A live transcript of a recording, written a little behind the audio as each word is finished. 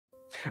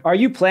Are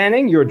you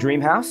planning your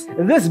dream house?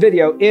 This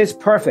video is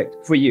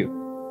perfect for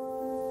you.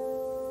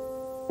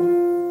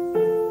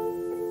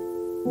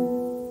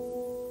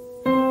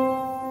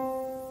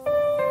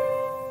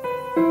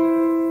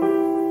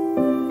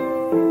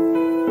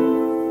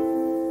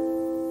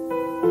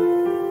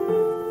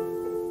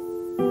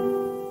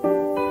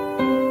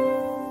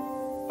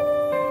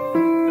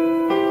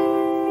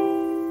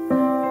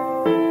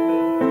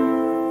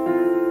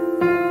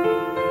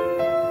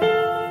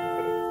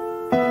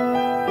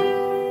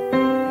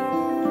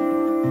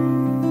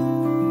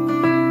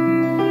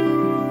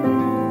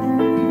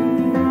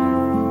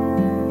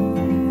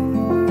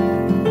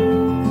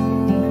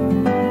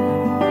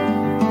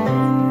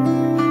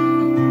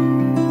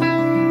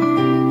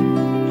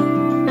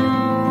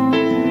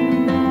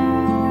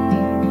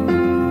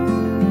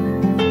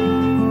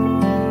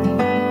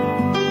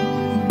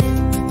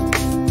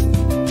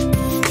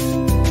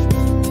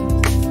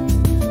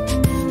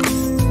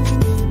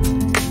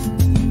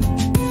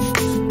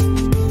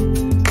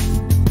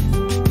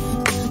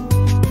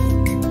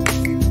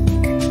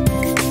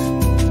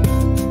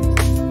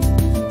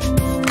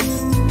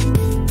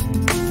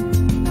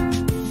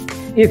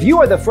 If you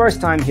are the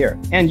first time here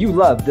and you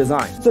love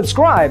design,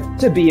 subscribe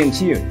to Be in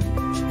Tune.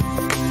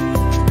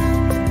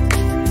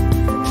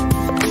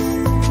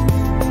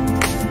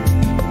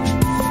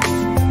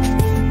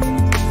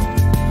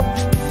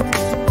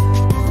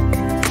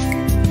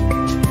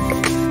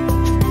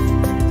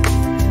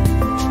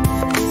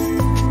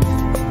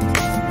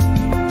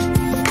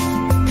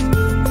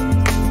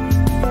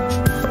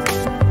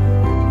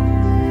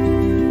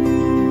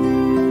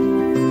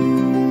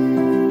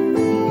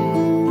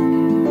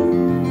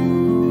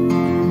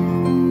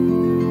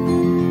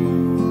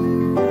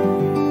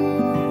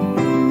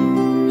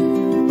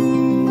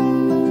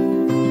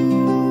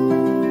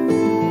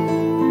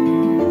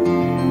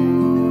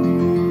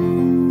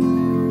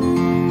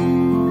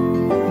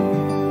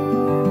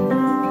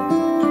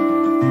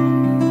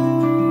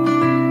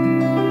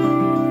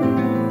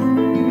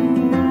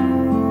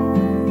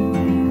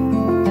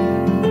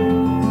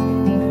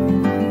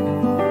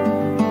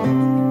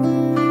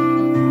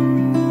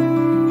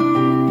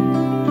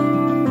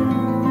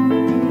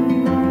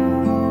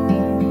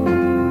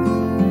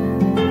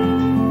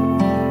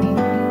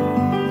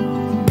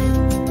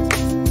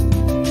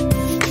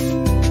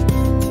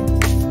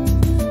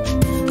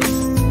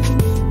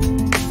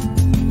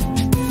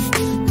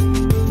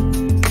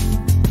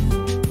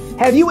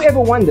 Have you ever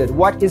wondered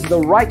what is the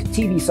right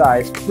TV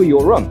size for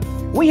your room?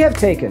 We have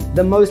taken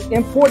the most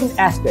important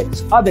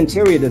aspects of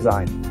interior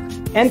design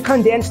and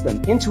condensed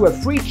them into a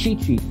free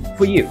cheat sheet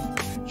for you.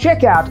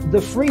 Check out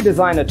the free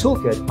designer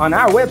toolkit on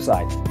our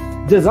website,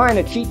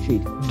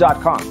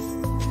 designercheatsheet.com.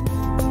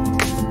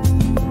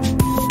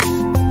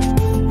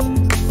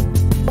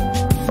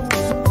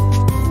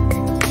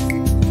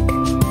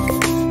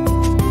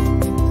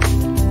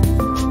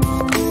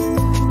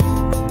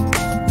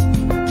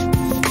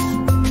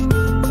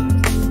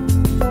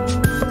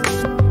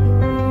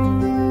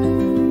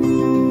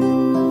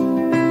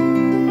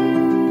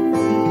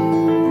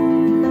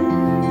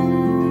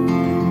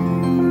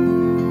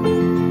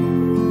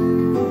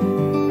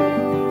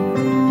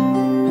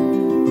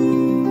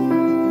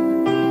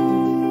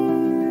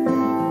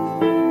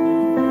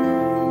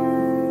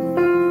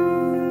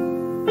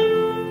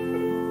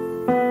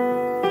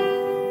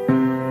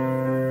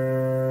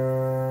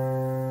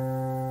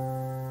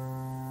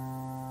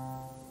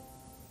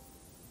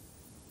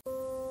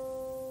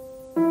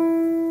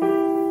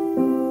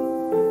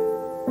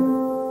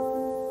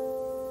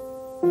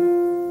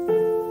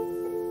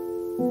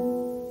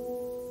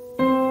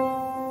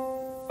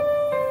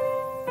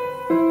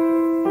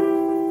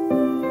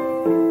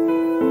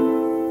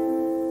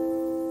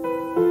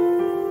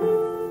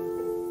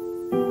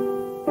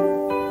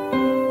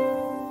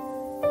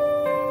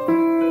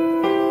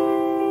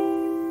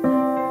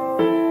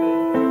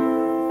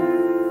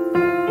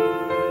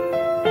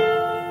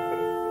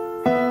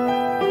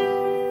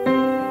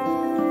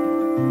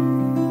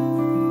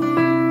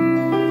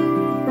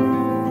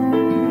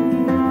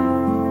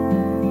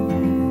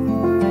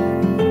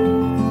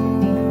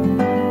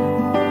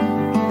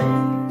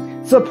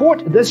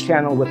 Support this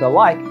channel with a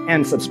like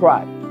and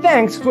subscribe.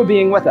 Thanks for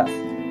being with us.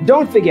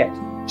 Don't forget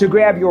to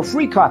grab your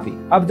free copy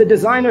of the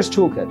Designer's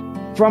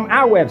Toolkit from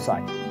our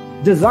website,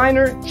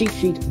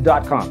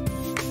 designercheatsheet.com.